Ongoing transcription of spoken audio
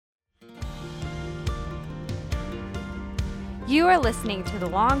You are listening to the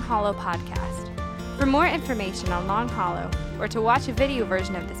Long Hollow Podcast. For more information on Long Hollow or to watch a video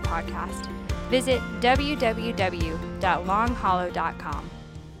version of this podcast, visit www.longhollow.com.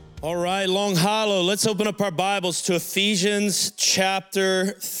 All right, Long Hollow, let's open up our Bibles to Ephesians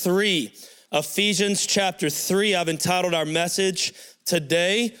chapter 3. Ephesians chapter 3, I've entitled our message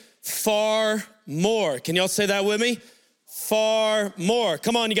today, Far More. Can y'all say that with me? Far more.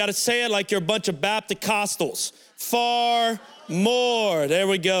 Come on, you got to say it like you're a bunch of Baptist-costals. Far more. There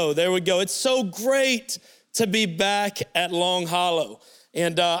we go. It's so great to be back at Long Hollow.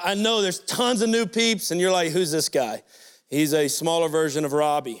 And I know there's tons of new peeps, and you're like, who's this guy? He's a smaller version of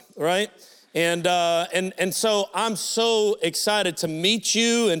Robbie, right? And so I'm so excited to meet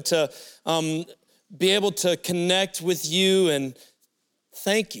you and to be able to connect with you and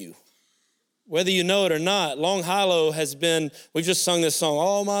thank you. Whether you know it or not, Long Hollow has been, we've just sung this song,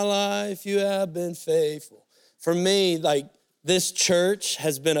 all my life you have been faithful. For me, like this church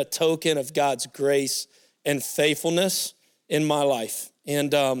has been a token of God's grace and faithfulness in my life.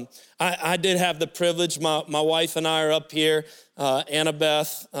 And I did have the privilege, my wife and I are up here,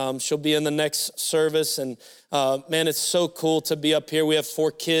 Annabeth, she'll be in the next service. And man, it's so cool to be up here. We have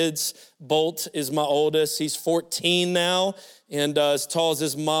 4 kids. Bolt is my oldest. He's 14 now and as tall as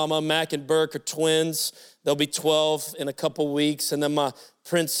his mama. Mac and Burke are twins. They'll be 12 in a couple weeks. And then my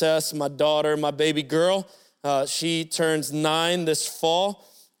princess, my daughter, my baby girl, she turns 9 this fall.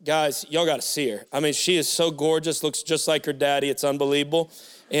 Guys, y'all got to see her. I mean, she is so gorgeous, looks just like her daddy. It's unbelievable.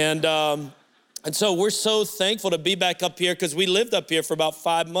 And so we're so thankful to be back up here because we lived up here for about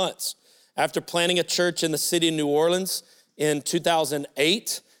 5 months after planting a church in the city of New Orleans in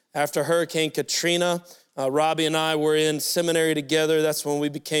 2008. After Hurricane Katrina, Robbie and I were in seminary together. That's when we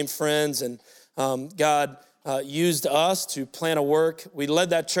became friends, and God used us to plant a work. We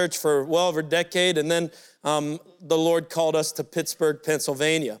led that church for well over a decade, and then the Lord called us to Pittsburgh,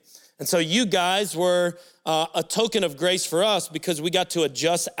 Pennsylvania. And so you guys were a token of grace for us because we got to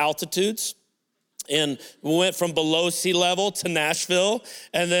adjust altitudes. And we went from below sea level to Nashville,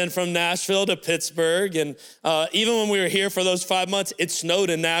 and then from Nashville to Pittsburgh. And even when we were here for those 5 months, it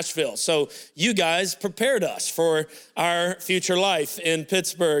snowed in Nashville. So you guys prepared us for our future life in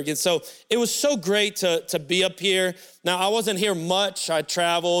Pittsburgh. And so it was so great to be up here. Now, I wasn't here much. I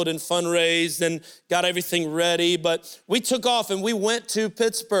traveled and fundraised and got everything ready, but we took off and we went to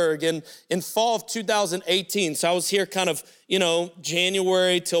Pittsburgh in fall of 2018. So I was here kind of,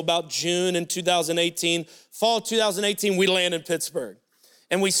 January till about June in 2018. Fall of 2018, we landed in Pittsburgh.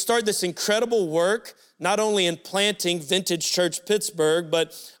 And we started this incredible work, not only in planting Vintage Church Pittsburgh,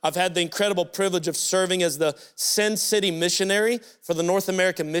 but I've had the incredible privilege of serving as the Sin City missionary for the North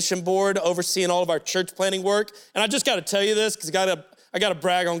American Mission Board, overseeing all of our church planting work. And I just got to tell you this, because I got to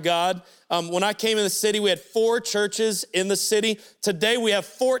brag on God. When I came in the city, we had 4 churches in the city. Today, we have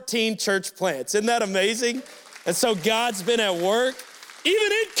 14 church plants. Isn't that amazing? And so God's been at work, even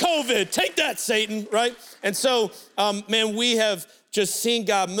in COVID. Take that, Satan, right? And so, man, we have just seen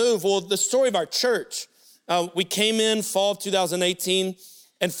God move. Well, the story of our church, we came in fall of 2018,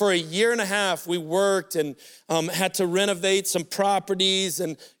 and for a year and a half, we worked and had to renovate some properties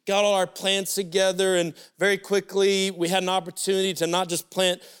and got all our plans together. And very quickly, we had an opportunity to not just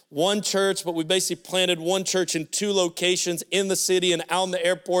plant one church, but we basically planted one church in 2 locations in the city and out in the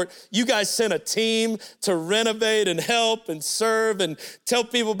airport. You guys sent a team to renovate and help and serve and tell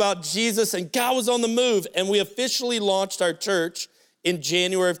people about Jesus. And God was on the move. And we officially launched our church in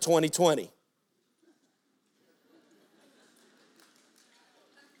January of 2020.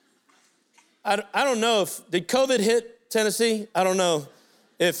 I don't know did COVID hit Tennessee? I don't know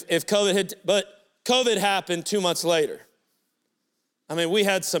if COVID hit, but COVID happened 2 months later. I mean, we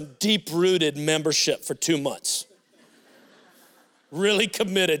had some deep-rooted membership for 2 months. Really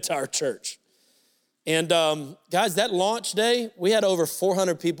committed to our church. And guys, that launch day, we had over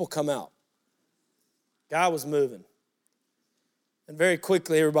 400 people come out. God was moving. And very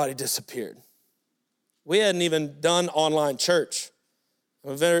quickly, everybody disappeared. We hadn't even done online church.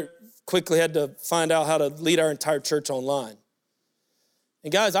 We very quickly had to find out how to lead our entire church online.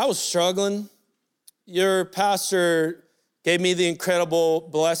 And guys, I was struggling. Your pastor gave me the incredible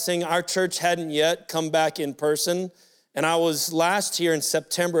blessing. Our church hadn't yet come back in person. And I was last here in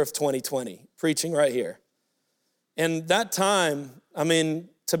September of 2020, preaching right here. And that time, I mean,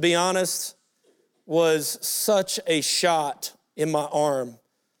 to be honest, was such a shot in my arm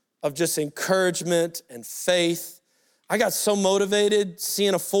of just encouragement and faith. I got so motivated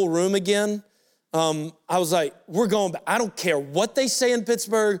seeing a full room again. I was like, we're going back. I don't care what they say in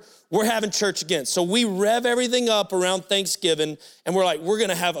Pittsburgh. We're having church again. So we rev everything up around Thanksgiving, and we're like, we're going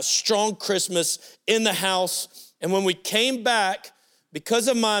to have a strong Christmas in the house. And when we came back, because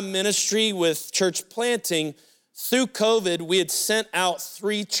of my ministry with church planting, through COVID, we had sent out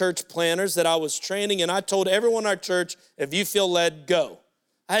 3 church planners that I was training, and I told everyone in our church, if you feel led, go.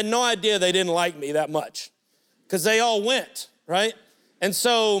 I had no idea they didn't like me that much because they all went, right? And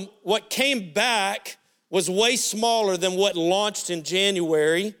so what came back was way smaller than what launched in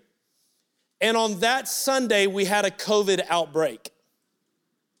January. And on that Sunday, we had a COVID outbreak.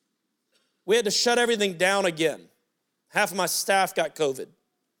 We had to shut everything down again. Half of my staff got COVID.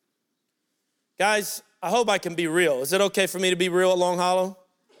 Guys, I hope I can be real. Is it okay for me to be real at Long Hollow?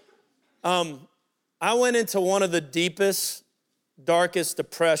 I went into one of the deepest, darkest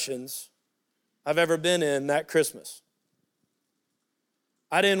depressions I've ever been in that Christmas.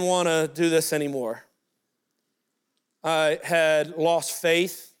 I didn't want to do this anymore. I had lost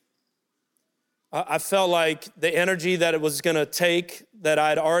faith. I felt like the energy that it was going to take that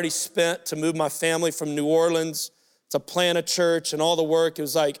I'd already spent to move my family from New Orleans to plant a church and all the work, it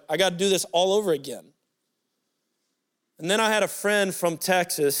was like, I got to do this all over again. And then I had a friend from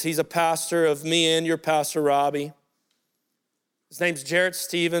Texas. He's a pastor of me and your pastor, Robbie. His name's Jarrett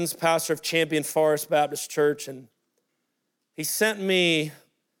Stevens, pastor of Champion Forest Baptist Church. And he sent me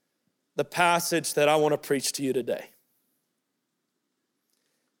the passage that I want to preach to you today.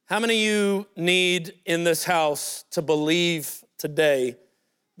 How many of you need in this house to believe today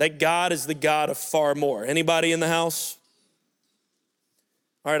that God is the God of far more? Anybody in the house?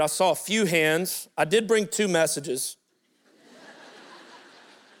 All right, I saw a few hands. I did bring 2 messages.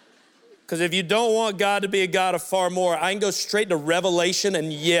 Because if you don't want God to be a God of far more, I can go straight to Revelation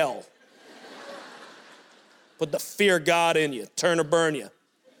and yell. Put the fear of God in you, turn or burn you.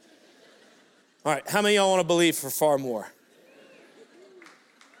 All right, how many of y'all want to believe for far more?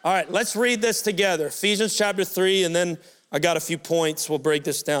 All right, let's read this together. Ephesians chapter 3, and then I got a few points. We'll break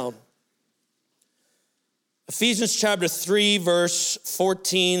this down. Ephesians chapter 3, verse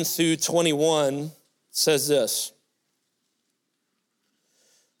 14 through 21 says this.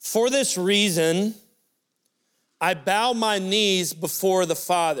 For this reason, I bow my knees before the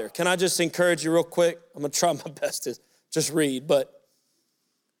Father. Can I just encourage you real quick? I'm going to try my best to just read. But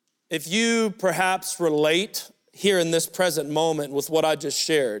if you perhaps relate here in this present moment with what I just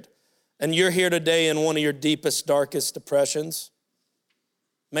shared, and you're here today in one of your deepest, darkest depressions,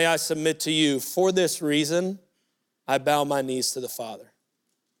 may I submit to you, for this reason, I bow my knees to the Father.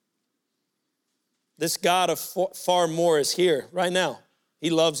 This God of far more is here right now. He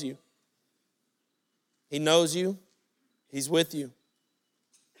loves you. He knows you. He's with you.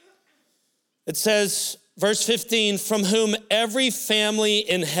 It says, verse 15, from whom every family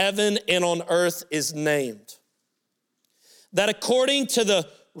in heaven and on earth is named, that according to the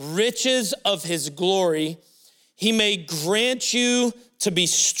riches of his glory, he may grant you to be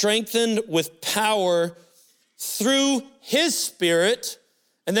strengthened with power through his Spirit.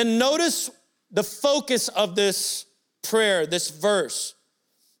 And then notice the focus of this prayer, this verse,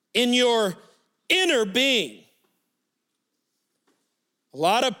 in your inner being. A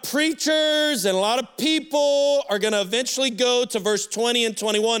lot of preachers and a lot of people are going to eventually go to verse 20 and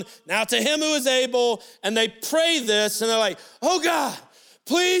 21. Now to him who is able, and they pray this, and they're like, oh God,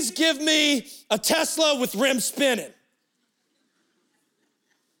 please give me a Tesla with rims spinning.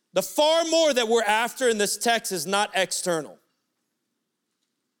 The far more that we're after in this text is not external.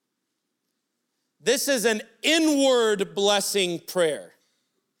 This is an inward blessing prayer.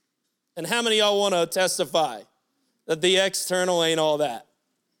 And how many of y'all want to testify that the external ain't all that?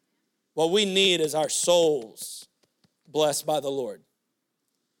 What we need is our souls blessed by the Lord.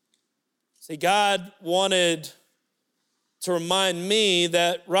 See, God wanted to remind me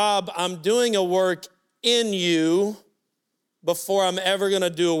that, Rob, I'm doing a work in you before I'm ever going to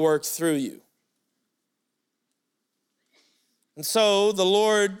do a work through you. And so the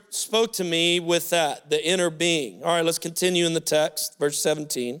Lord spoke to me with that, the inner being. All right, let's continue in the text, verse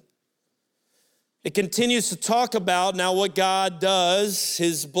 17. It continues to talk about now what God does,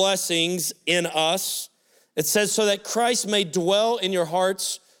 his blessings in us. It says, so that Christ may dwell in your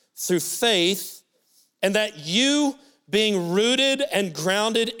hearts through faith, and that you, being rooted and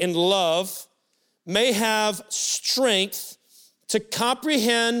grounded in love, may have strength to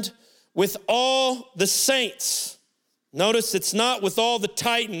comprehend with all the saints. Notice it's not with all the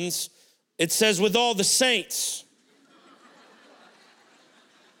titans, it says with all the saints.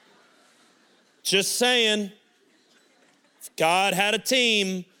 Just saying, if God had a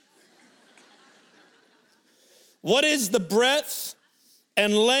team. What is the breadth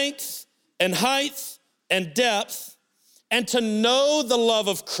and length and height and depth, and to know the love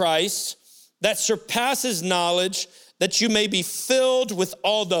of Christ that surpasses knowledge, that you may be filled with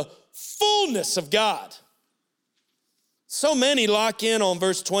all the fullness of God. So many lock in on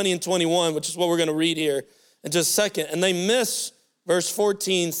verse 20 and 21, which is what we're going to read here in just a second, and they miss verse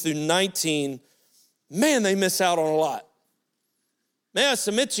 14 through 19. Man, they miss out on a lot. May I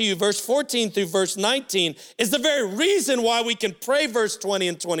submit to you, verse 14 through verse 19 is the very reason why we can pray verse 20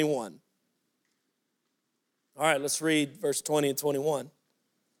 and 21. All right, let's read verse 20 and 21.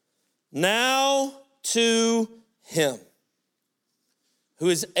 Now to him who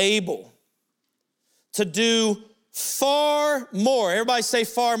is able to do far more. Everybody say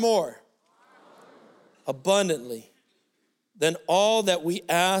far more. Abundantly than all that we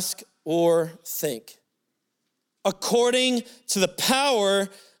ask or think, according to the power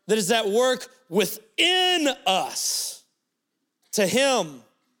that is at work within us. To him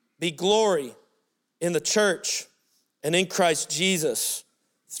be glory in the church and in Christ Jesus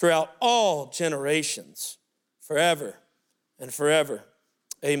throughout all generations, forever and forever.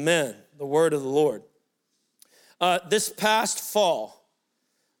 Amen. The word of the Lord. This past fall,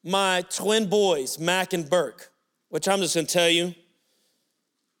 my twin boys, Mac and Burke, which I'm just going to tell you,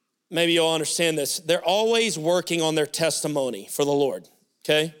 maybe you'll understand this. They're always working on their testimony for the Lord,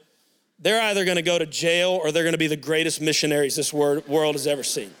 okay? They're either going to go to jail or they're going to be the greatest missionaries this world has ever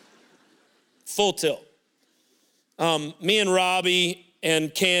seen. Full tilt. Me and Robbie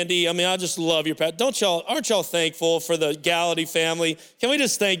and Candy, I just love your past. Aren't y'all thankful for the Gallaty family? Can we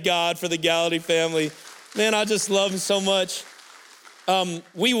just thank God for the Gallaty family? Man, I just love them so much.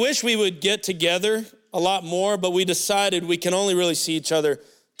 We wish we would get together a lot more, but we decided we can only really see each other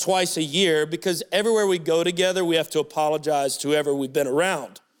twice a year because everywhere we go together, we have to apologize to whoever we've been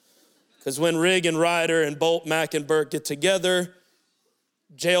around. Because when Rig and Ryder and Bolt, Mac and Burke get together,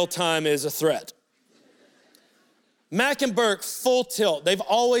 jail time is a threat. Mac and Burke, full tilt. They've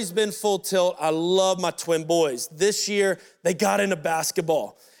always been full tilt. I love my twin boys. This year, they got into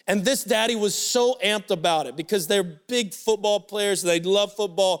basketball. And this daddy was so amped about it because they're big football players. They love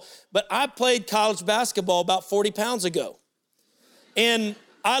football. But I played college basketball about 40 pounds ago. And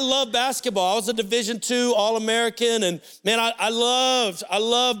I love basketball. I was a Division II All-American. And man, I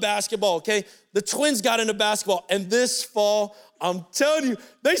love basketball, okay? The twins got into basketball. And this fall, I'm telling you,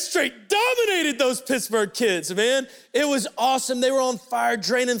 they straight dominated those Pittsburgh kids, man. It was awesome. They were on fire,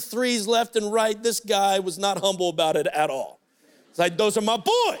 draining threes left and right. This guy was not humble about it at all. It's like, those are my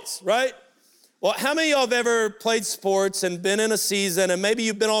boys, right? Well, how many of y'all have ever played sports and been in a season and maybe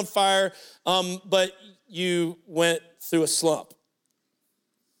you've been on fire, but you went through a slump?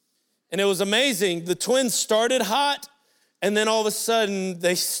 And it was amazing. The twins started hot, and then all of a sudden,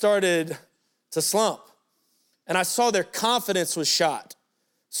 they started to slump. And I saw their confidence was shot.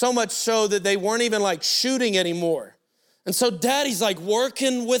 So much so that they weren't even like shooting anymore. And so daddy's like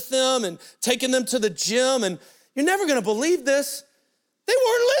working with them and taking them to the gym, and you're never gonna believe this. They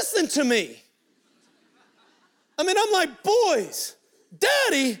weren't listening to me. I'm like, boys,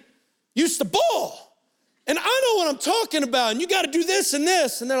 daddy used to ball. And I know what I'm talking about, and you gotta do this and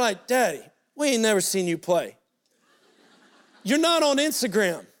this. And they're like, daddy, we ain't never seen you play. You're not on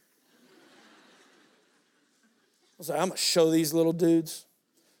Instagram. I was like, I'm gonna show these little dudes.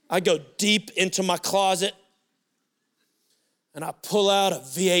 I go deep into my closet, and I pull out a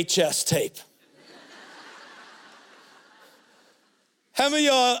VHS tape. How many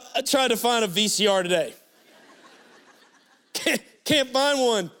of y'all tried to find a VCR today? Can't find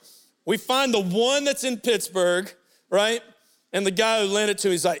one. We find the one that's in Pittsburgh, right? And the guy who lent it to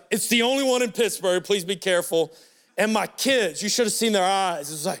me, he's like, it's the only one in Pittsburgh, please be careful. And my kids, you should have seen their eyes.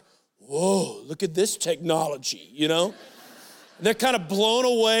 It was like, whoa, look at this technology, you know? They're kind of blown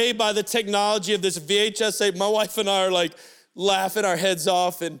away by the technology of this VHS tape. My wife and I are like laughing our heads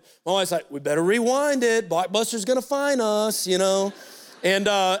off, and my wife's like, we better rewind it. Blockbuster's gonna find us, you know? And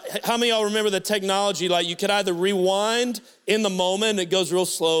how many of y'all remember the technology? Like you could either rewind in the moment, it goes real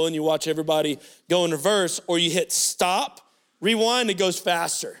slow and you watch everybody go in reverse, or you hit stop, rewind, it goes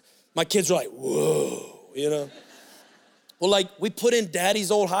faster. My kids are like, whoa, you know? Well, like we put in daddy's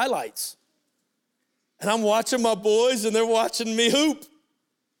old highlights. And I'm watching my boys and they're watching me hoop.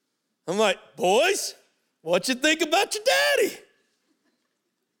 I'm like, boys, what you think about your daddy?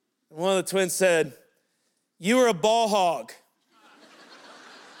 And one of the twins said, you were a ball hog.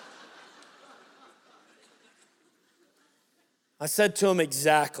 I said to him,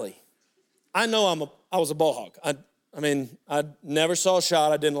 exactly. I know I was a ball hog. I never saw a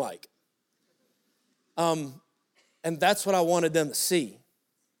shot I didn't like. And that's what I wanted them to see.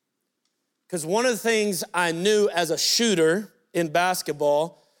 Because one of the things I knew as a shooter in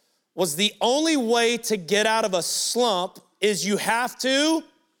basketball was the only way to get out of a slump is you have to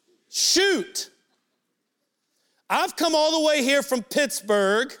shoot. I've come all the way here from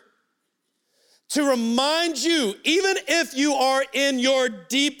Pittsburgh to remind you, even if you are in your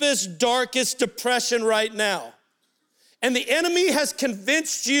deepest, darkest depression right now, and the enemy has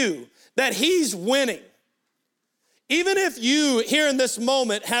convinced you that he's winning, even if you here in this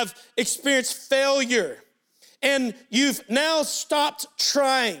moment have experienced failure and you've now stopped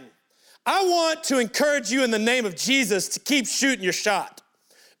trying, I want to encourage you in the name of Jesus to keep shooting your shot.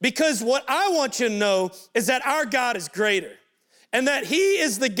 Because what I want you to know is that our God is greater and that he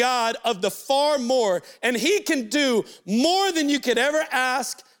is the God of the far more, and he can do more than you could ever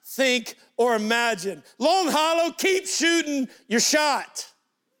ask, think, or imagine. Long Hollow, keep shooting your shot.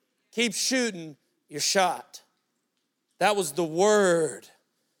 Keep shooting your shot. That was the word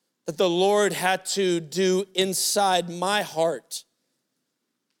that the Lord had to do inside my heart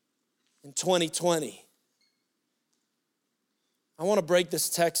in 2020. I want to break this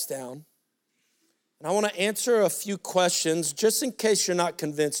text down, and I want to answer a few questions just in case you're not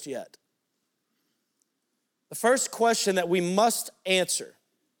convinced yet. The first question that we must answer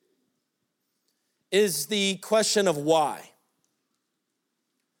is the question of why.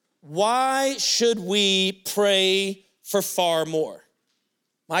 Why should we pray for far more?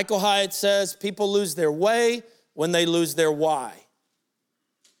 Michael Hyatt says people lose their way when they lose their why.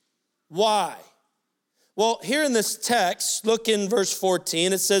 Why? Well, here in this text, look in verse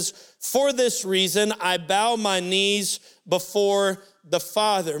 14. It says, "For this reason I bow my knees before the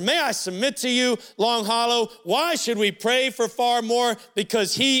Father." May I submit to you, Long Hollow, why should we pray for far more?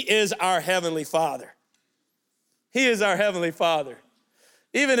 Because he is our Heavenly Father. He is our Heavenly Father.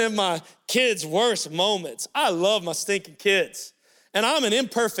 Even in my kids' worst moments, I love my stinking kids. And I'm an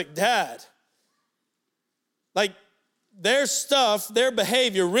imperfect dad. Like, their stuff, their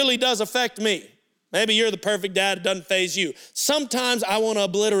behavior really does affect me. Maybe you're the perfect dad, it doesn't faze you. Sometimes I want to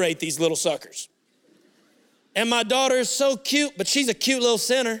obliterate these little suckers. And my daughter is so cute, but she's a cute little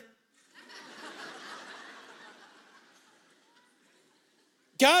sinner.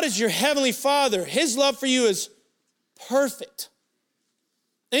 God is your Heavenly Father. His love for you is perfect.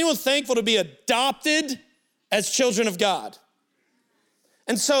 Anyone thankful to be adopted as children of God?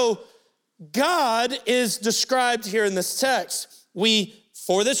 And so God is described here in this text.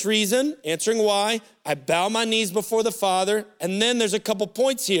 For this reason, answering why, I bow my knees before the Father. And then there's a couple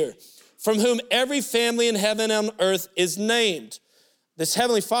points here. From whom every family in heaven and on earth is named. This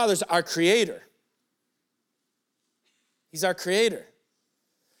Heavenly Father is our creator. He's our creator.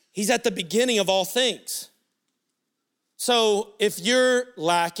 He's at the beginning of all things. So if you're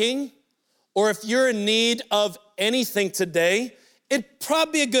lacking or if you're in need of anything today, it'd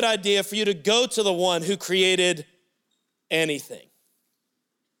probably be a good idea for you to go to the one who created anything.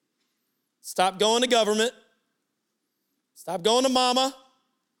 Stop going to government. Stop going to mama.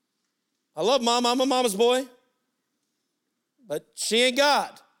 I love mama. I'm a mama's boy. But she ain't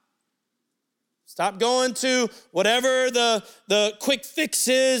God. Stop going to whatever the quick fix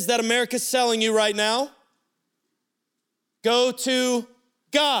is that America's selling you right now. Go to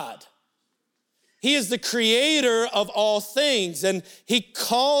God. He is the creator of all things, and he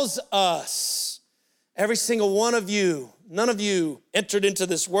calls us, every single one of you. None of you entered into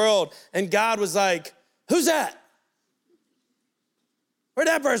this world, and God was like, who's that? Where'd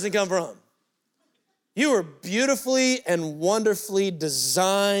that person come from? You were beautifully and wonderfully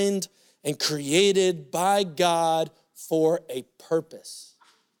designed and created by God for a purpose.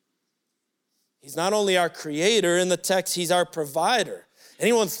 He's not only our creator, in the text, he's our provider.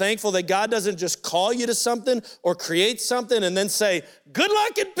 Anyone thankful that God doesn't just call you to something or create something and then say, good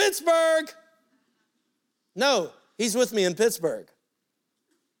luck in Pittsburgh? No, he's with me in Pittsburgh.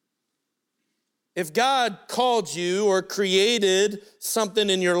 If God called you or created something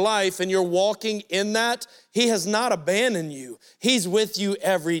in your life and you're walking in that, he has not abandoned you. He's with you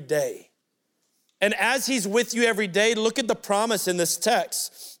every day. And as he's with you every day, look at the promise in this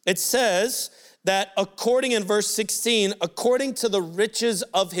text. It says that according in verse 16, according to the riches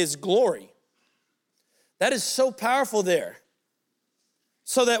of his glory. That is so powerful there.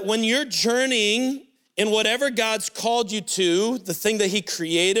 So that when you're journeying in whatever God's called you to, the thing that he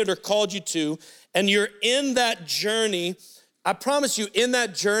created or called you to, and you're in that journey, I promise you, in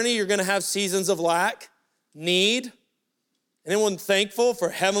that journey, you're gonna have seasons of lack, need. Anyone thankful for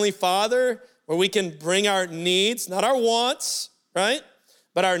Heavenly Father, where we can bring our needs, not our wants, right?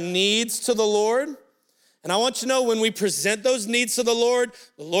 But our needs to the Lord. And I want you to know, when we present those needs to the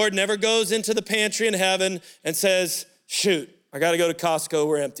Lord never goes into the pantry in heaven and says, shoot, I gotta go to Costco,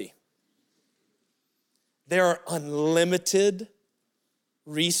 we're empty. There are unlimited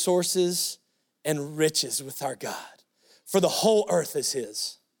resources and riches with our God. For the whole earth is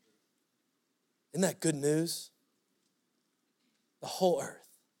his. Isn't that good news? The whole earth.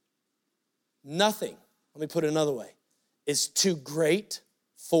 Nothing, let me put it another way, is too great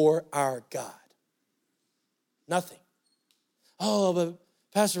for our God. Nothing. Oh, but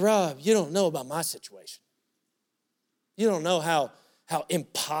Pastor Rob, you don't know about my situation. You don't know how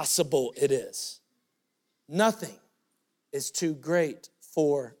impossible it is. Nothing is too great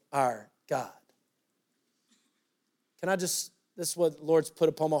for our God. This is what the Lord's put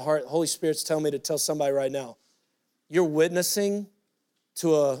upon my heart. The Holy Spirit's telling me to tell somebody right now. You're witnessing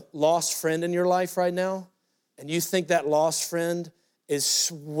to a lost friend in your life right now, and you think that lost friend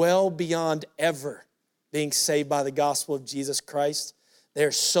is well beyond ever being saved by the gospel of Jesus Christ.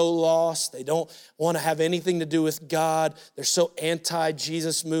 They're so lost. They don't want to have anything to do with God. They're so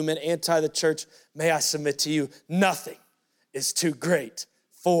anti-Jesus movement, anti the church. May I submit to you, nothing is too great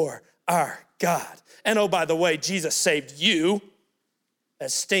for our God. And oh, by the way, Jesus saved you,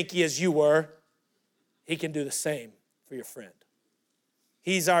 as stinky as you were. He can do the same for your friend.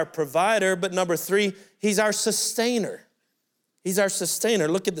 He's our provider, but number 3, he's our sustainer. He's our sustainer.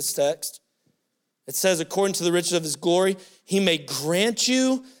 Look at this text. It says, according to the riches of his glory, he may grant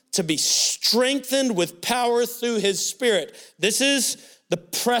you to be strengthened with power through his Spirit. This is the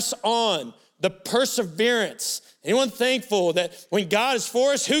press on, the perseverance. Anyone thankful that when God is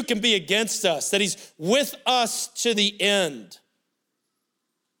for us, who can be against us? That he's with us to the end.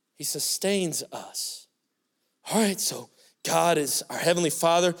 He sustains us. All right, so God is our Heavenly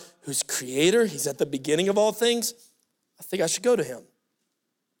Father who's creator. He's at the beginning of all things. I think I should go to him.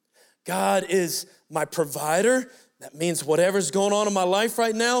 God is my provider. That means whatever's going on in my life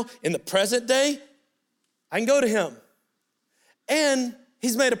right now, in the present day, I can go to him. And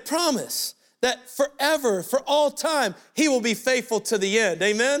he's made a promise that forever, for all time, he will be faithful to the end.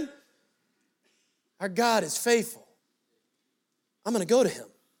 Amen? Our God is faithful. I'm going to go to him.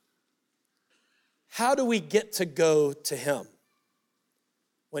 How do we get to go to him?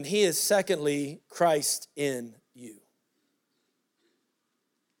 When he is, secondly, Christ in you.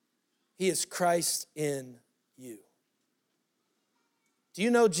 He is Christ in you. Do you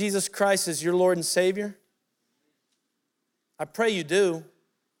know Jesus Christ is your Lord and Savior? I pray you do.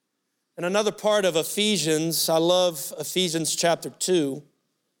 And another part of Ephesians, I love Ephesians chapter 2,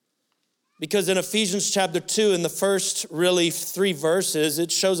 because in Ephesians chapter 2, in the first really 3 verses,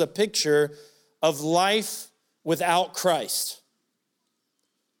 it shows a picture of life without Christ.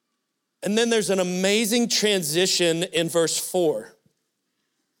 And then there's an amazing transition in verse 4.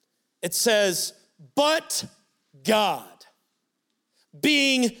 It says, but God,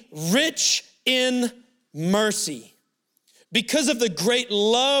 being rich in mercy, because of the great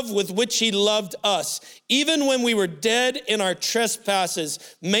love with which he loved us, even when we were dead in our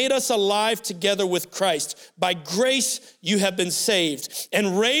trespasses, made us alive together with Christ. By grace you have been saved,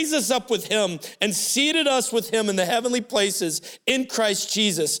 and raised us up with him, and seated us with him in the heavenly places in Christ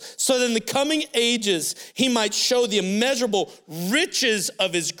Jesus, so that in the coming ages he might show the immeasurable riches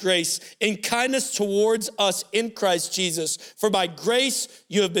of his grace in kindness towards us in Christ Jesus. For by grace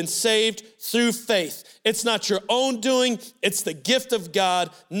you have been saved through faith. It's not your own doing, it's the gift of God,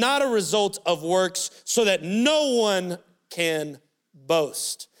 not a result of works, so that no one can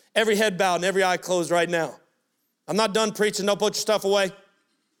boast. Every head bowed and every eye closed right now. I'm not done preaching, don't put your stuff away.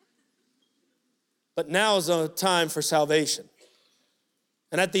 But now is a time for salvation.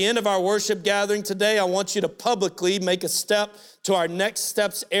 And at the end of our worship gathering today, I want you to publicly make a step to our next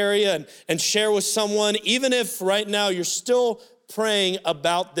steps area and share with someone, even if right now you're still praying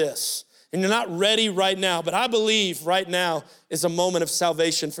about this. And you're not ready right now, but I believe right now is a moment of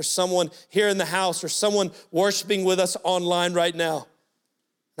salvation for someone here in the house or someone worshiping with us online right now.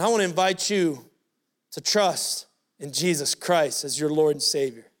 And I want to invite you to trust in Jesus Christ as your Lord and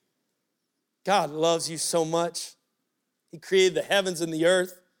Savior. God loves you so much. He created the heavens and the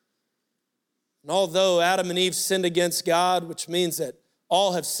earth. And although Adam and Eve sinned against God, which means that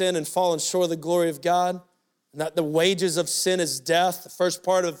all have sinned and fallen short of the glory of God, and that the wages of sin is death, the first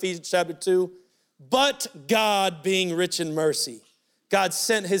part of Ephesians chapter 2. But God, being rich in mercy, God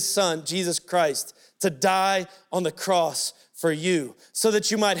sent his son, Jesus Christ, to die on the cross for you so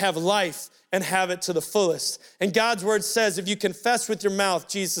that you might have life and have it to the fullest. And God's word says, if you confess with your mouth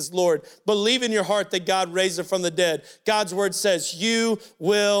Jesus is Lord, believe in your heart that God raised him from the dead, God's word says you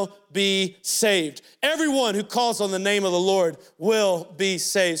will be saved. Everyone who calls on the name of the Lord will be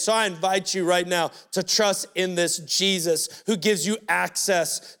saved. So I invite you right now to trust in this Jesus who gives you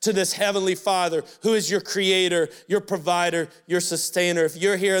access to this heavenly Father who is your creator, your provider, your sustainer. If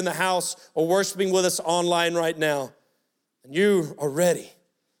you're here in the house or worshiping with us online right now, and you are ready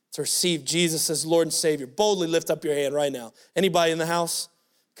to receive Jesus as Lord and Savior, boldly lift up your hand right now. Anybody in the house?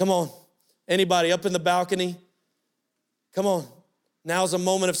 Come on. Anybody up in the balcony? Come on. Now's a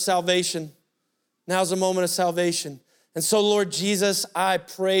moment of salvation. Now's a moment of salvation. And so, Lord Jesus, I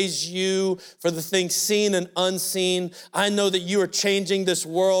praise you for the things seen and unseen. I know that you are changing this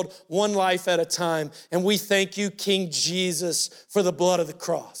world one life at a time. And we thank you, King Jesus, for the blood of the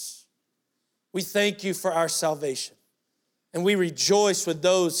cross. We thank you for our salvation. And we rejoice with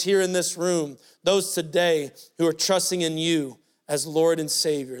those here in this room, those today who are trusting in you as Lord and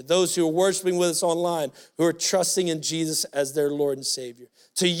Savior, those who are worshiping with us online, who are trusting in Jesus as their Lord and Savior.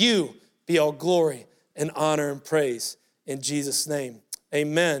 To you be all glory and honor and praise. In Jesus' name,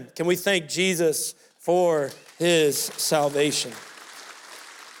 amen. Can we thank Jesus for his salvation?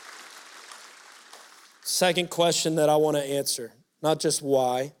 Second question that I want to answer, not just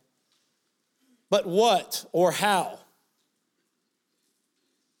why, but what or how?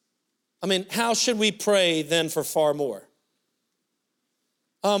 I mean, how should we pray then for far more?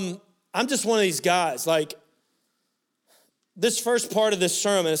 I'm just one of these guys, like, this first part of this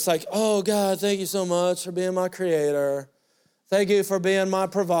sermon, it's like, oh, God, thank you so much for being my creator. Thank you for being my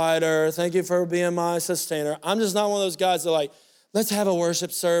provider. Thank you for being my sustainer. I'm just not one of those guys that are like, let's have a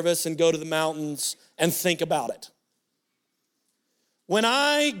worship service and go to the mountains and think about it. When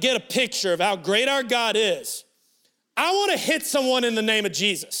I get a picture of how great our God is, I want to hit someone in the name of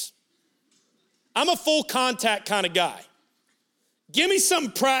Jesus. I'm a full contact kind of guy. Give me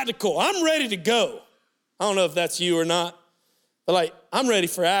something practical. I'm ready to go. I don't know if that's you or not. But like, I'm ready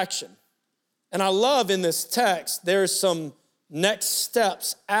for action. And I love in this text, there's some next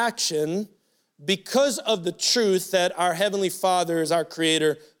steps, action, because of the truth that our Heavenly Father is our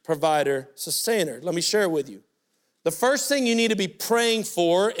creator, provider, sustainer. Let me share it with you. The first thing you need to be praying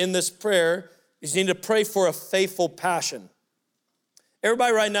for in this prayer is you need to pray for a faithful passion.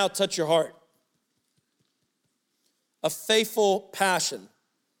 Everybody right now, touch your heart. A faithful passion.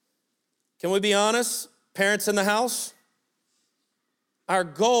 Can we be honest? Parents in the house? Our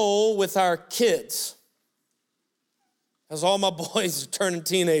goal with our kids, as all my boys are turning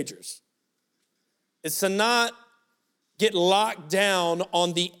teenagers, is to not get locked down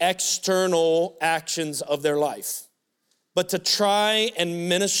on the external actions of their life, but to try and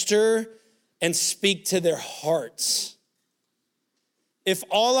minister and speak to their hearts. If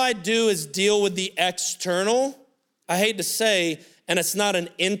all I do is deal with the external, I hate to say, and it's not an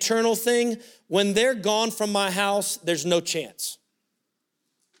internal thing, when they're gone from my house, there's no chance.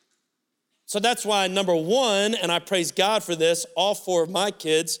 So that's why, number one, and I praise God for this, all four of my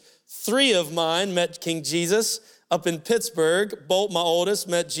kids, 3 of mine met King Jesus up in Pittsburgh. Bolt, my oldest,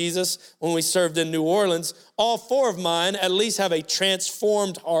 met Jesus when we served in New Orleans. All 4 of mine at least have a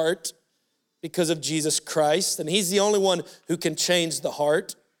transformed heart because of Jesus Christ, and he's the only one who can change the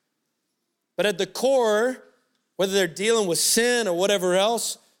heart. But at the core, whether they're dealing with sin or whatever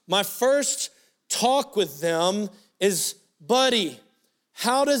else, my first talk with them is, buddy,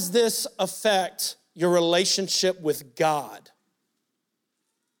 how does this affect your relationship with God?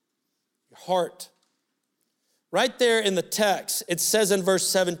 Your heart. Right there in the text, it says in verse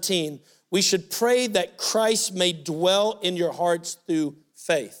 17, we should pray that Christ may dwell in your hearts through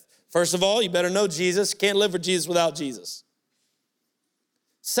faith. First of all, you better know Jesus. Can't live for Jesus without Jesus.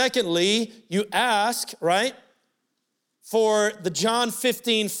 Secondly, you ask, right, for the John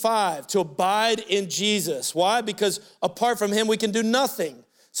 15:5 to abide in Jesus. Why? Because apart from him, we can do nothing.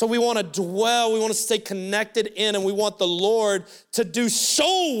 So we want to dwell, we want to stay connected in, and we want the Lord to do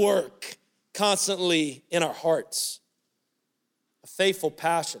soul work constantly in our hearts. A faithful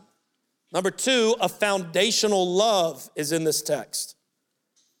passion. Number 2, a foundational love is in this text.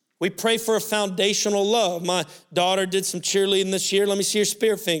 We pray for a foundational love. My daughter did some cheerleading this year. Let me see your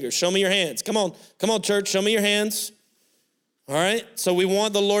spear fingers. Show me your hands. Come on, church, show me your hands. All right, so we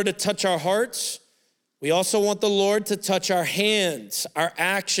want the Lord to touch our hearts. We also want the Lord to touch our hands, our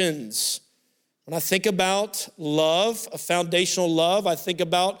actions. When I think about love, a foundational love, I think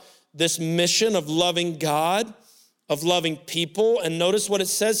about this mission of loving God, of loving people. And notice what it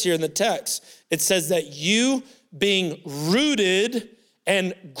says here in the text. It says that you being rooted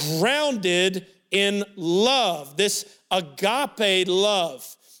and grounded in love, this agape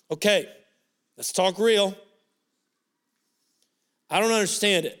love. Okay, let's talk real. I don't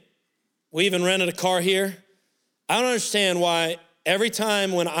understand it. We even rented a car here. I don't understand why every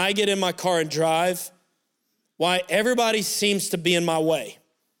time when I get in my car and drive, why everybody seems to be in my way.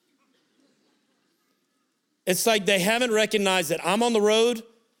 It's like they haven't recognized that I'm on the road.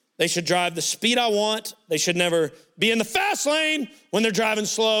 They should drive the speed I want. They should never be in the fast lane when they're driving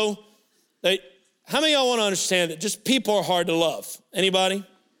slow. How many of y'all want to understand that just people are hard to love? Anybody?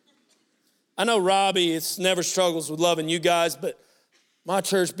 I know Robbie never struggles with loving you guys, but my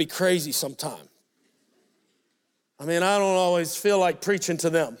church be crazy sometime. I mean, I don't always feel like preaching to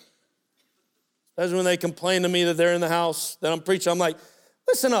them. Especially when they complain to me that they're in the house, that I'm preaching. I'm like,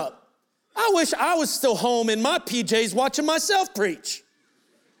 listen up. I wish I was still home in my PJs watching myself preach.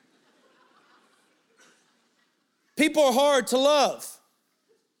 People are hard to love.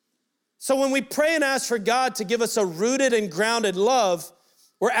 So when we pray and ask for God to give us a rooted and grounded love,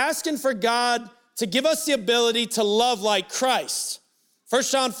 we're asking for God to give us the ability to love like Christ. 1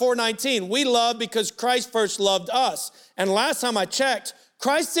 John 4:19, we love because Christ first loved us. And last time I checked,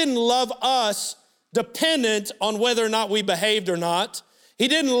 Christ didn't love us dependent on whether or not we behaved or not. He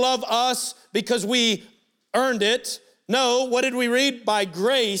didn't love us because we earned it. No, what did we read? By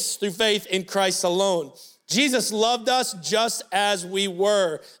grace through faith in Christ alone. Jesus loved us just as we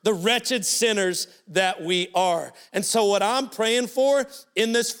were, the wretched sinners that we are. And so what I'm praying for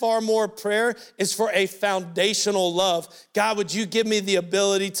in this Far More prayer is for a foundational love. God, would you give me the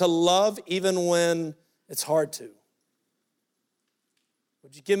ability to love even when it's hard to?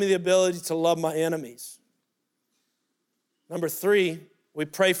 Would you give me the ability to love my enemies? Number 3, we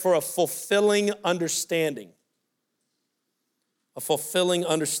pray for a fulfilling understanding. A fulfilling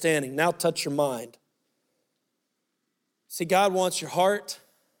understanding. Now touch your mind. See, God wants your heart,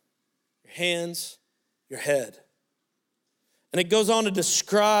 your hands, your head. And it goes on to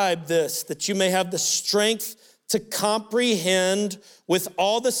describe this, that you may have the strength to comprehend with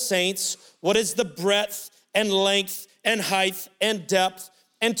all the saints what is the breadth and length and height and depth,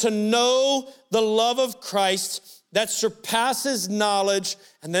 and to know the love of Christ that surpasses knowledge.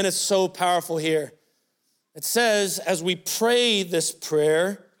 And then it's so powerful here. It says, as we pray this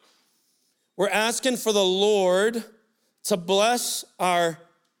prayer, we're asking for the Lord to bless our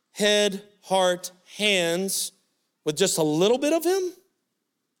head, heart, hands with just a little bit of him.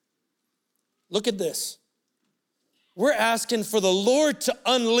 Look at this. We're asking for the Lord to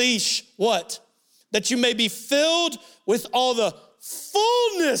unleash what? That you may be filled with all the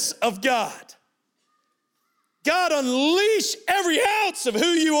fullness of God. God, unleash every ounce of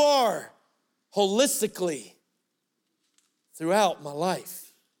who you are holistically throughout my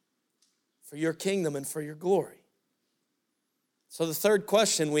life for your kingdom and for your glory. So the third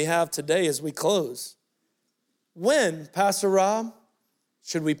question we have today as we close, when, Pastor Rob,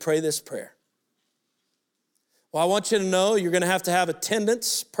 should we pray this prayer? Well, I want you to know you're going to have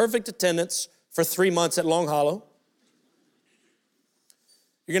attendance, perfect attendance, for 3 months at Long Hollow.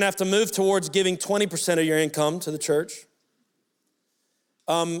 You're going to have to move towards giving 20% of your income to the church.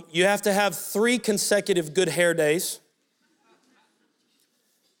 You have to have 3 consecutive good hair days.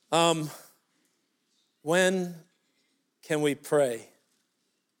 When can we pray?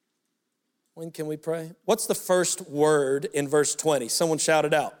 When can we pray? What's the first word in verse 20? Someone shout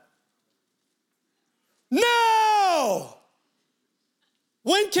it out. Now!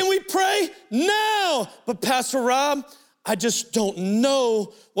 When can we pray? Now! But Pastor Rob, I just don't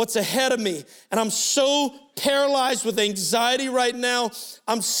know what's ahead of me. And I'm so paralyzed with anxiety right now.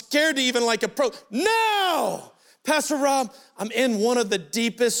 I'm scared to even approach. Now! Pastor Rob, I'm in one of the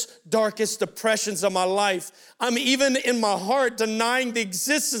deepest, darkest depressions of my life. I'm even in my heart denying the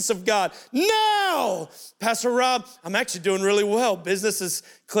existence of God. Now! Pastor Rob, I'm actually doing really well. Business is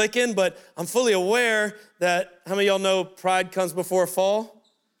clicking, but I'm fully aware that, how many of y'all know pride comes before a fall?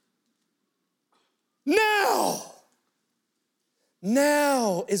 Now!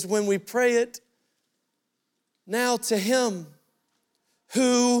 Now is when we pray it. Now to him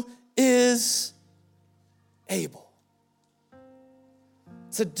who is able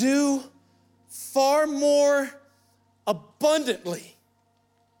to do far more abundantly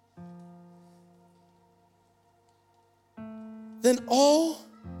than all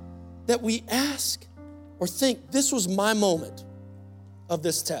that we ask or think. This was my moment of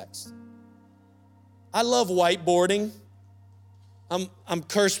this text. I love whiteboarding. I'm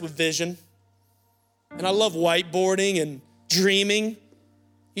cursed with vision, and I love whiteboarding and dreaming.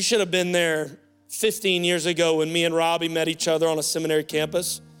 You should have been there 15 years ago when me and Robbie met each other on a seminary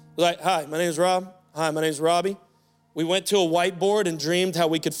campus. Like, hi, my name is Rob. Hi, my name is Robbie. We went to a whiteboard and dreamed how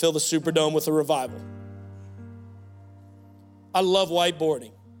we could fill the Superdome with a revival. I love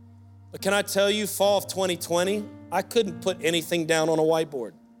whiteboarding. But can I tell you, fall of 2020, I couldn't put anything down on a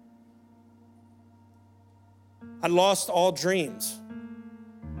whiteboard. I lost all dreams.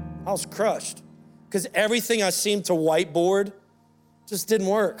 I was crushed because everything I seemed to whiteboard just didn't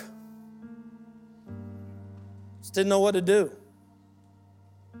work. Just didn't know what to do.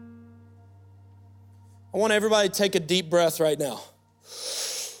 I want everybody to take a deep breath right now.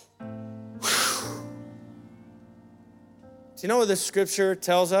 Do you know what this scripture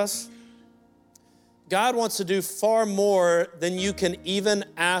tells us? God wants to do far more than you can even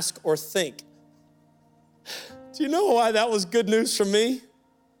ask or think. Do you know why that was good news for me?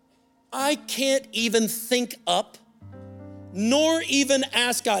 I can't even think up, nor even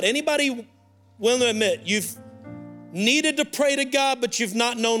ask God. Anybody willing to admit you've needed to pray to God, but you've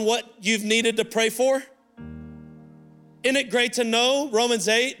not known what you've needed to pray for? Isn't it great to know, Romans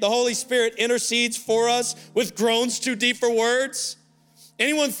 8, the Holy Spirit intercedes for us with groans too deep for words?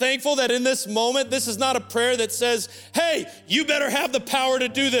 Anyone thankful that in this moment, this is not a prayer that says, hey, you better have the power to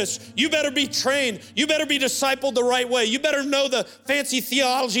do this. You better be trained. You better be discipled the right way. You better know the fancy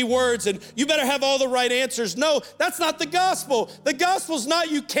theology words and you better have all the right answers. No, that's not the gospel. The gospel's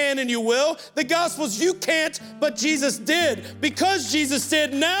not you can and you will. The gospel's you can't, but Jesus did. Because Jesus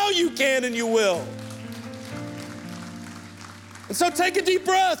did, now you can and you will. And so take a deep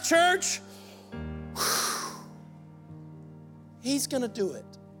breath, church. He's gonna do it.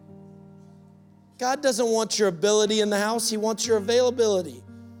 God doesn't want your ability in the house, he wants your availability.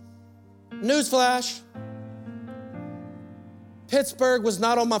 Newsflash, Pittsburgh was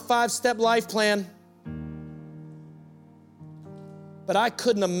not on my 5-step life plan, but I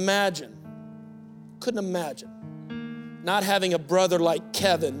couldn't imagine not having a brother like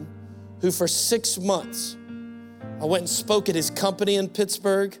Kevin, who for 6 months, I went and spoke at his company in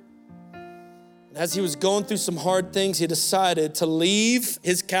Pittsburgh. And as he was going through some hard things, he decided to leave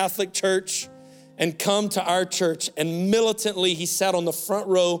his Catholic church and come to our church. And militantly, he sat on the front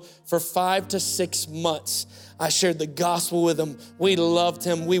row for 5 to 6 months. I shared the gospel with him. We loved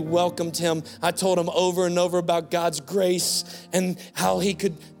him. We welcomed him. I told him over and over about God's grace and how he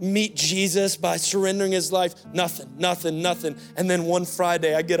could meet Jesus by surrendering his life. Nothing. And then one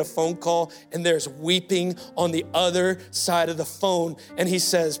Friday, I get a phone call and there's weeping on the other side of the phone. And he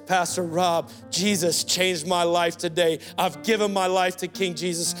says, Pastor Rob, Jesus changed my life today. I've given my life to King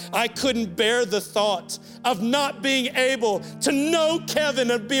Jesus. I couldn't bear the thought of not being able to know Kevin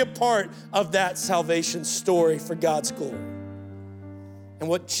and be a part of that salvation story for God's glory. And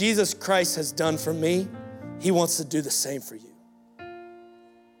what Jesus Christ has done for me, he wants to do the same for you.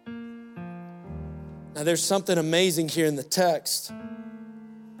 Now there's something amazing here in the text.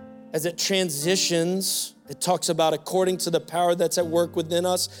 As it transitions, it talks about according to the power that's at work within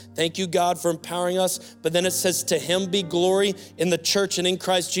us. Thank you, God, for empowering us. But then it says, to him be glory in the church and in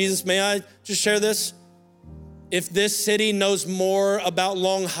Christ Jesus. May I just share this? If this city knows more about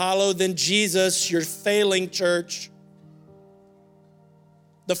Long Hollow than Jesus, you're failing, church.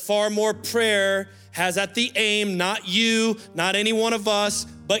 The Far More prayer has at the aim, not you, not any one of us,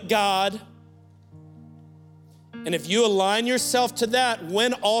 but God. And if you align yourself to that,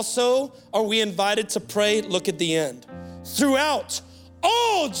 when also are we invited to pray? Look at the end. Throughout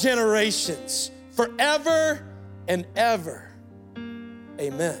all generations, forever and ever.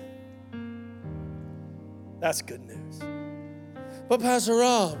 Amen. That's good news. But Pastor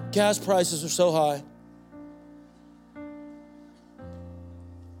Rob, gas prices are so high.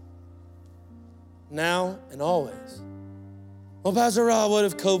 Now and always. Well, Pastor Rob, what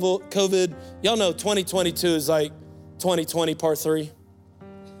if COVID, y'all know 2022 is like 2020 part 3.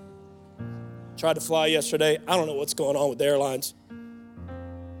 Tried to fly yesterday. I don't know what's going on with the airlines.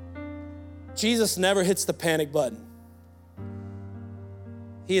 Jesus never hits the panic button.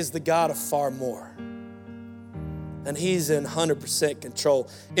 He is the God of far more. And he's in 100% control.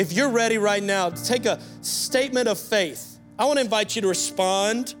 If you're ready right now to take a statement of faith, I want to invite you to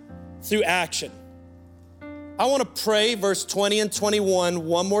respond through action. I want to pray verse 20 and 21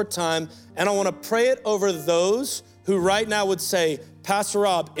 one more time, and I want to pray it over those who right now would say, Pastor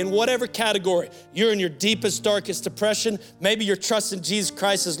Rob, in whatever category, you're in your deepest, darkest depression, maybe you're trusting Jesus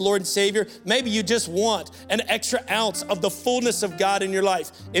Christ as Lord and Savior, maybe you just want an extra ounce of the fullness of God in your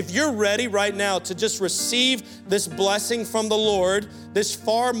life. If you're ready right now to just receive this blessing from the Lord, this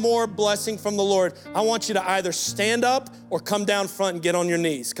far more blessing from the Lord, I want you to either stand up or come down front and get on your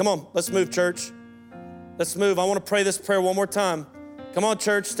knees. Come on, let's move, church. Let's move. I want to pray this prayer one more time. Come on,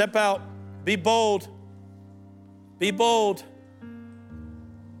 church, step out. Be bold. Be bold.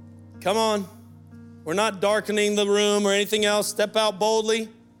 Come on. We're not darkening the room or anything else. Step out boldly.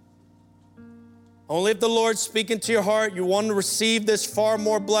 Only if the Lord's speaking to your heart, you want to receive this far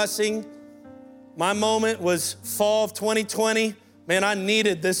more blessing. My moment was fall of 2020. Man, I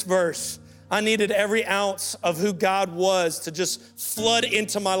needed this verse. I needed every ounce of who God was to just flood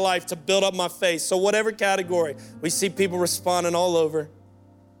into my life to build up my faith. So whatever category, we see people responding all over.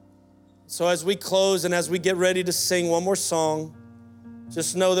 So as we close and as we get ready to sing one more song,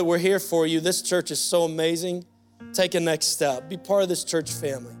 just know that we're here for you. This church is so amazing. Take a next step. Be part of this church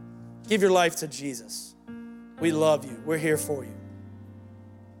family. Give your life to Jesus. We love you. We're here for you.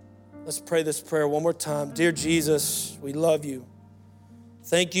 Let's pray this prayer one more time. Dear Jesus, we love you.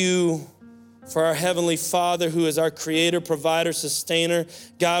 Thank you for our Heavenly Father, who is our creator, provider, sustainer.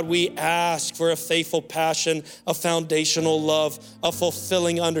 God, we ask for a faithful passion, a foundational love, a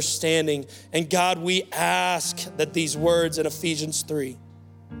fulfilling understanding. And God, we ask that these words in Ephesians 3,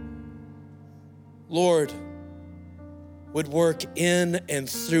 Lord, would work in and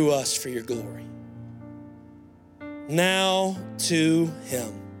through us for your glory. Now to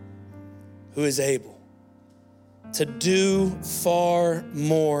him who is able to do far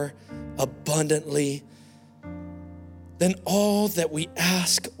more abundantly than all that we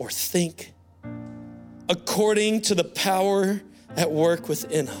ask or think, according to the power at work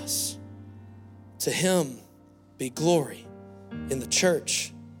within us. To him be glory in the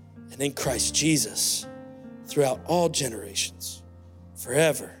church and in Christ Jesus throughout all generations,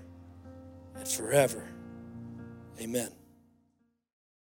 forever and forever. Amen.